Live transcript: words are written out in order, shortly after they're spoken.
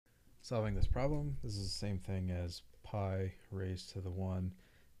Solving this problem, this is the same thing as pi raised to the 1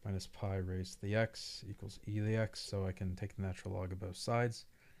 minus pi raised to the x equals e to the x, so I can take the natural log of both sides.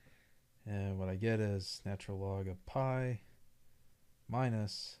 And what I get is natural log of pi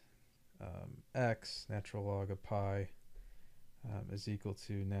minus x, natural log of pi, is equal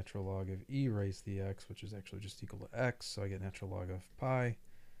to natural log of e raised to the x, which is actually just equal to x, so I get natural log of pi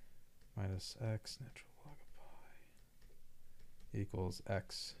minus x, natural log of pi equals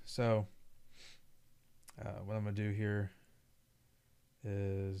x. So what I'm going to do here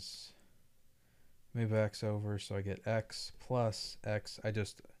is move x over, so I get x plus x. I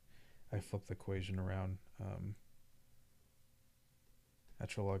flip the equation around.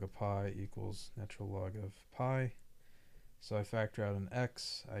 Natural log of pi equals natural log of pi. So I factor out an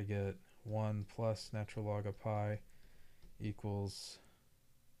x, I get 1 plus natural log of pi equals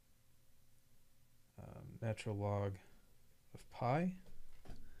natural log of pi.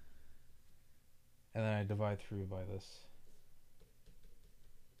 And then I divide through by this.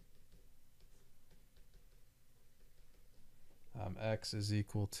 X is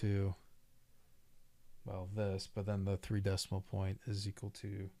equal to, well, this, but then the 3 decimal point is equal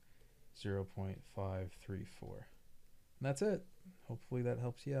to 0.534. And that's it. Hopefully that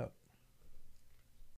helps you out.